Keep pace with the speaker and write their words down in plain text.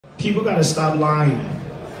People gotta stop lying.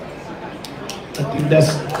 I think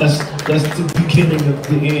that's the beginning of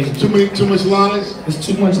the end. Too much lies? There's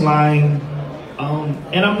too much lying.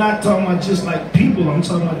 And I'm not talking about just like people, I'm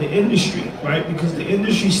talking about the industry, right? Because the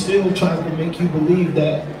industry still tries to make you believe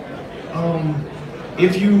that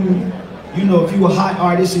if you a hot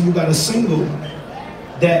artist and you got a single,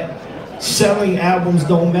 that selling albums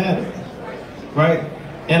don't matter, right?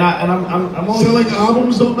 And I'm only selling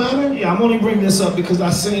albums don't matter? Yeah, I'm only bringing this up because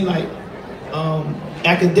I seen like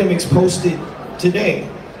academics posted today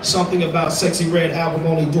something about Sexyy Red album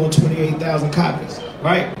only doing 28,000 copies,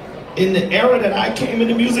 right? In the era that I came in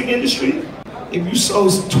the music industry, if you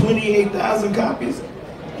sold 28,000 copies,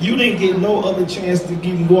 you didn't get no other chance to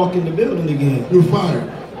even walk in the building again. You're fired.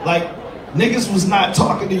 Like, niggas was not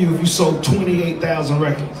talking to you if you sold 28,000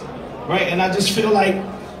 records, right? And I just feel like,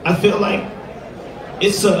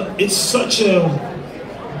 it's such a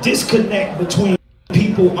disconnect between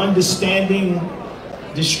people understanding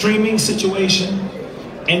the streaming situation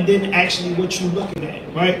and then actually what you're looking at,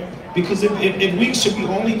 right? Because if we should be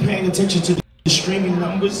only paying attention to the streaming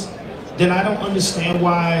numbers, then I don't understand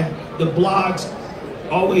why the blogs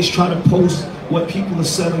always try to post what people are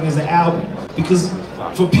selling as an album. Because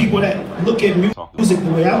for people that look at music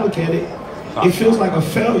the way I look at it, it feels like a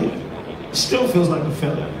failure. It still feels like a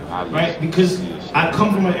failure, right? Because I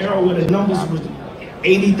come from an era where the numbers were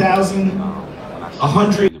 80,000,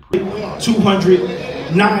 100,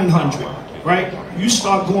 200, 900, right? You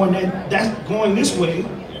start going that's going this way,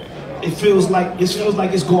 it feels like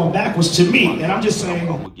it's going backwards to me. And I'm just saying,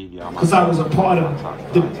 because I was a part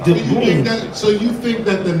of the boom. So you think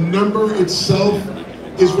that the number itself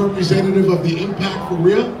is representative of the impact for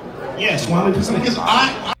real? Yes, 100%. Because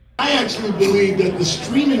I actually believe that the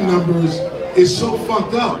streaming numbers is so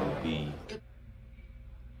fucked up.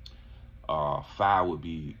 5 would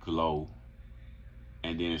be Glow,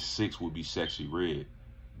 and then 6 would be Sexyy Red.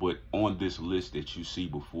 But on this list that you see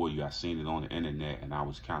before you, I seen it on the internet and I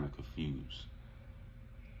was kind of confused.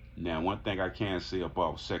 Now, one thing I can say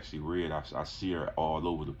about Sexyy Red, I see her all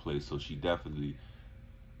over the place, so she definitely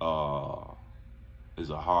is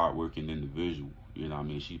a hard-working individual. You know what I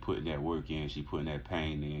mean? She putting that work in, she putting that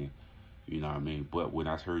pain in. You know what I mean? But when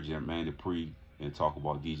I heard Jermaine Dupri and talk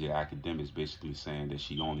about DJ Academics basically saying that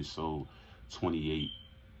she only sold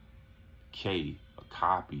 28K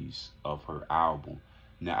copies of her album.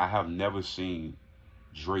 Now, I have never seen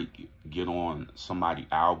Drake get on somebody's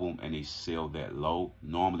album and they sell that low.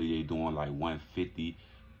 Normally, they doing like 150,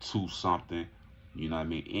 2 something. You know what I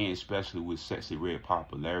mean? And especially with Sexyy Red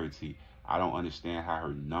popularity, I don't understand how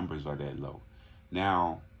her numbers are that low.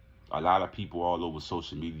 Now, a lot of people all over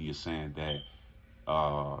social media saying that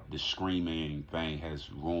the streaming thing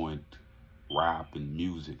has ruined rap and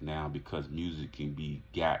music now, because music can be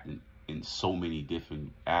gotten in so many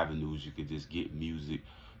different avenues. You could just get music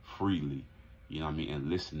freely, you know what I mean, and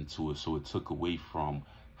listen to it. So it took away from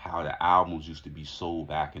how the albums used to be sold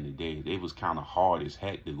back in the day. It was kind of hard as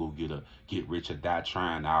heck to go get a Get Rich or Die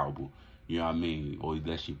Trying album, you know what I mean, or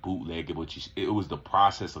unless you bootleg it. But it was the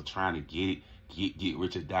process of trying to get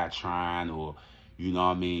Rich or Die Trying, or you know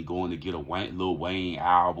what I mean, going to get a Lil Wayne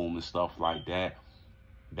album and stuff like that.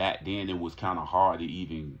 Back then, it was kind of hard to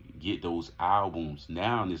even get those albums.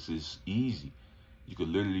 Now, this is easy. You could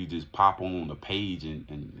literally just pop on the page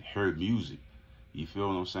and hear music. You feel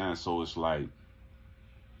what I'm saying? So it's like,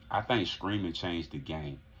 I think streaming changed the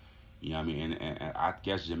game. You know what I mean? And I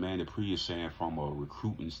guess Jermaine Dupri is saying from a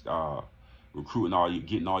recruiting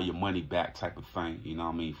getting all your money back type of thing. You know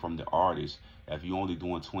what I mean? From the artists. If you're only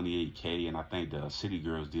doing 28K, and I think the City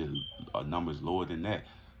Girls did numbers lower than that.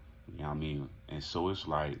 You know what I mean? And so it's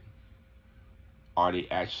like, are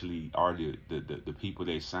the people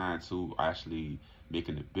they signed to actually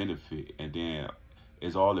making a benefit? And then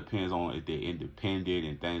it all depends on if they're independent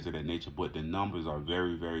and things of that nature. But the numbers are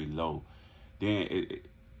very, very low. Then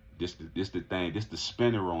this the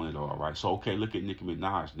spinner on it all, right? So okay, look at Nicki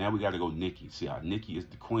Minaj. Now we got to go Nicki. See how Nicki is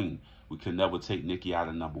the queen. We can never take Nicki out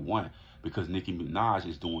of #1, because Nicki Minaj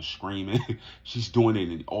is doing screaming. She's doing it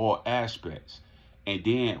in all aspects. And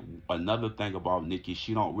then another thing about Nicki,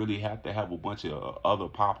 she don't really have to have a bunch of other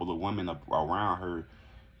popular women around her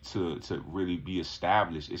to really be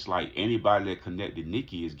established. It's like anybody that connected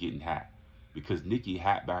Nicki is getting hot, because Nicki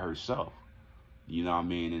hot by herself. You know what I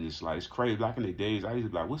mean? And it's like, it's crazy. Back in the days, I used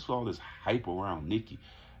to be like, what's all this hype around Nicki?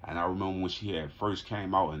 And I remember when she had first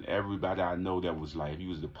came out, and everybody I know that was like, if you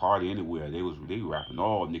was at the party anywhere, they rapping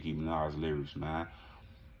all Nicki Minaj lyrics, man.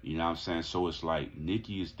 You know what I'm saying? So it's like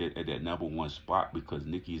Nicki is at that #1 spot because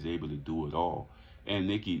Nicki is able to do it all. And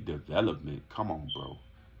Nicki development, come on, bro.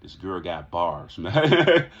 This girl got bars,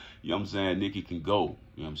 man. You know what I'm saying? Nicki can go.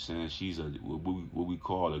 You know what I'm saying? She's a what we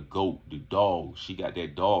call a goat, the dog. She got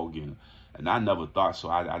that dog in her. And I never thought so.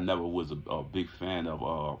 I never was a big fan of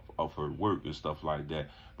her work and stuff like that.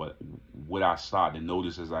 But what I started to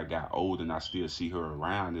notice as I got older and I still see her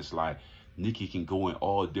around, it's like Nicki can go in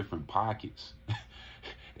all different pockets.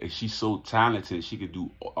 And she's so talented. She could do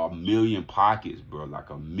a million pockets, bro, like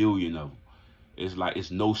a million of them. It's like it's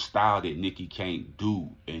no style that Nicki can't do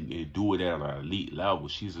and do it at an elite level.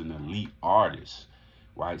 She's an elite artist,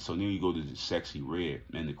 right? So then you go to the Sexyy Red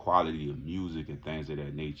and the quality of music and things of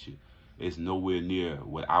that nature. It's nowhere near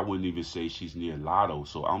what I wouldn't even say she's near Lotto.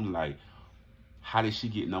 So I'm like, how did she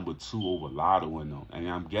get number 2 over Lotto in them? And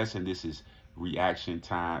I'm guessing this is reaction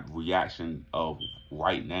of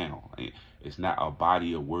right now. It's not a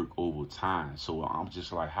body of work over time. So I'm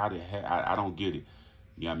just like, how the heck? I don't get it.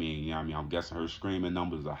 You know what I mean? You know what I mean? I'm guessing her streaming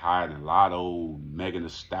numbers are higher than Lotto, Megan Thee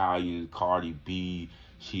Stallion, Cardi B.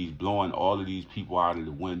 She's blowing all of these people out of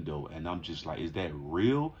the window. And I'm just like, is that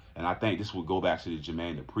real? And I think this will go back to the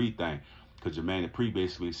Jermaine Dupri thing. Because Jermaine Dupri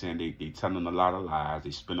basically saying they telling a lot of lies.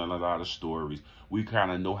 They spinning a lot of stories. We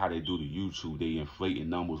kind of know how they do the YouTube. They inflating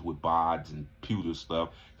numbers with bots and pewter stuff.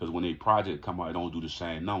 Because when a project come out, it don't do the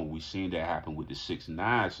same number. We seen that happen with the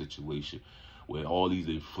 6ix9ine situation, where all these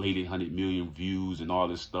inflated 100 million views and all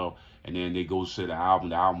this stuff, and then they go to the album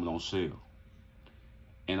don't sell.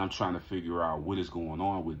 And I'm trying to figure out what is going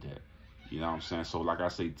on with that. You know what I'm saying? So like I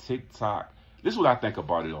say, TikTok, this is what I think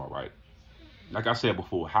about it all, right? Like I said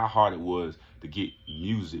before, how hard it was to get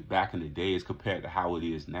music back in the days compared to how it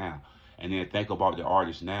is now. And then think about the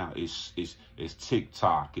artists now. It's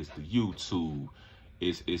TikTok, it's the YouTube,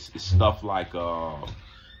 it's stuff like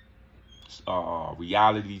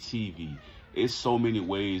reality TV. It's so many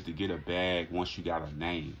ways to get a bag once you got a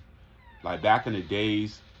name. Like back in the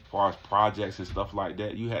days, as far as projects and stuff like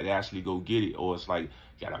that, you had to actually go get it. Or it's like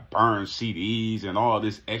you got to burn CDs and all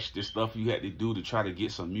this extra stuff you had to do to try to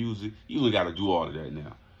get some music. You only got to do all of that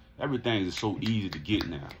now. Everything is so easy to get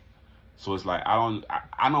now. So it's like, I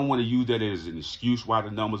don't want to use that as an excuse why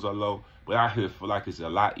the numbers are low, but I feel like it's a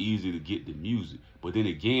lot easier to get the music. But then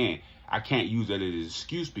again, I can't use that as an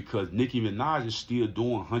excuse because Nicki Minaj is still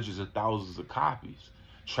doing hundreds of thousands of copies.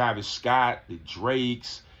 Travis Scott, the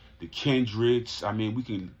Drakes, the Kendricks. I mean, we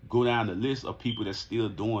can go down the list of people that's still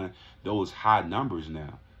doing those high numbers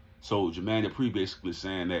now. So Jermaine Dupri basically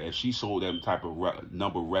saying that if she sold that type of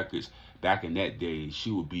number of records back in that day,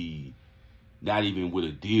 she would be not even with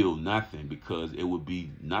a deal, nothing, because it would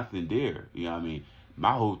be nothing there. You know what I mean?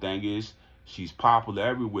 My whole thing is she's popular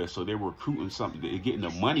everywhere, so they're recruiting something. They're getting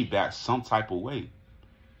the money back some type of way.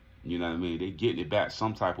 You know what I mean? They're getting it back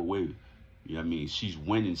some type of way. You know what I mean? She's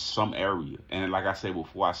winning some area. And like I said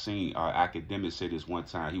before, I seen Academic say this one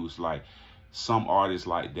time. He was like, some artists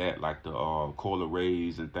like that, like the Cola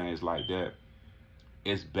Rays and things like that,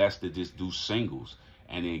 it's best to just do singles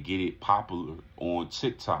and then get it popular on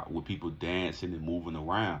TikTok with people dancing and moving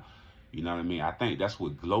around. You know what I mean? I think that's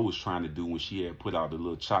what Glow was trying to do when she had put out the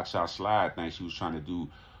little cha-cha slide thing. She was trying to do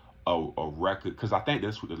a record, because I think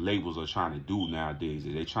that's what the labels are trying to do nowadays.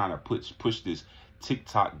 They're trying to push this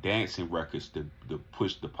TikTok dancing records to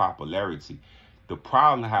push the popularity. The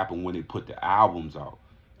problem happened when they put the albums out,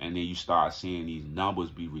 and then you start seeing these numbers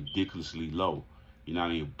be ridiculously low. You know what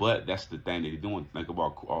I mean? But that's the thing that they're doing. Think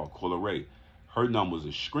about Cola Ray. Her numbers are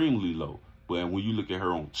extremely low. But when you look at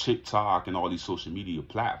her on TikTok and all these social media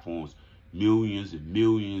platforms, millions and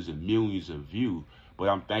millions and millions of views. But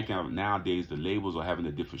I'm thinking of nowadays the labels are having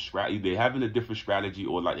a different strategy. They're having a different strategy,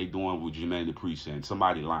 or like they're doing with Jermaine Dupri saying,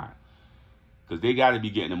 somebody lying. Because they got to be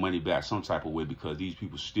getting the money back some type of way, because these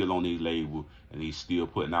people still on their label and they still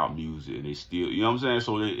putting out music and they still, you know what I'm saying?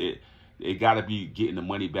 So they got to be getting the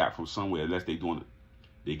money back from somewhere, unless they're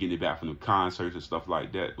getting it back from the concerts and stuff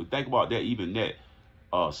like that. But think about that, even that,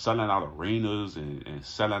 selling out arenas and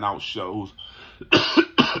selling out shows.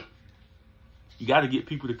 You got to get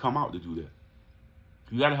people to come out to do that.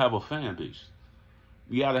 You got to have a fan base.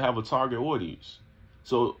 You got to have a target audience.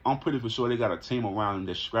 So I'm pretty for sure they got a team around them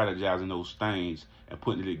that's strategizing those things and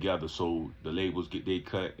putting it together so the labels get their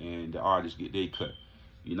cut and the artists get their cut.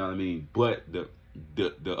 You know what I mean? But the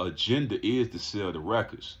agenda is to sell the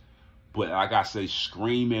records. But like I say,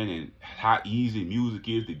 screaming and how easy music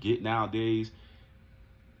is to get nowadays,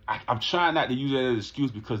 I'm trying not to use that as an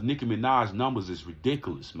excuse, because Nicki Minaj's numbers is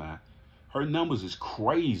ridiculous, man. Her numbers is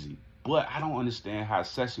crazy. But I don't understand how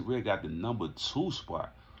Sexyy Red got the number 2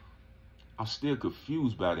 spot. I'm still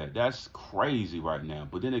confused by that. That's crazy right now.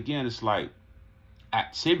 But then again, it's like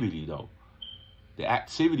activity, though. The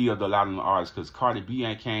activity of a lot of the artists, because Cardi B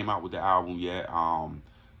ain't came out with the album yet.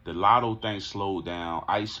 The Lotto thing slowed down.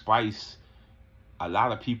 Ice Spice, a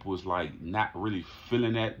lot of people is like not really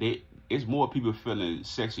feeling that. It's more people feeling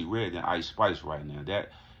Sexyy Red than Ice Spice right now. That,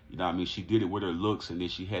 you know what I mean? She did it with her looks, and then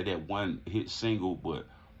she had that one hit single, but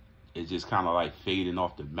it's just kind of like fading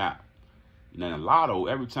off the map. You know, and Lotto,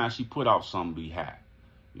 every time she put out something, be hot.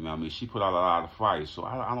 You know what I mean? She put out a lot of fire. So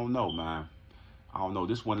I don't know, man. I don't know.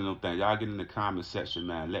 This one of them things. Y'all get in the comment section,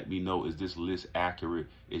 man. Let me know, is this list accurate?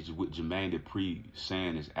 Is what Jermaine Dupri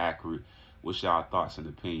saying is accurate? What's y'all thoughts and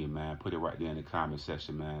opinion, man? Put it right there in the comment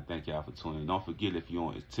section, man. Thank y'all for tuning in. Don't forget, if you're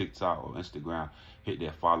on TikTok or Instagram, hit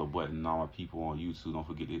that follow button. And all my people on YouTube, don't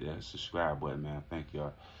forget to hit that subscribe button, man. Thank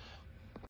y'all.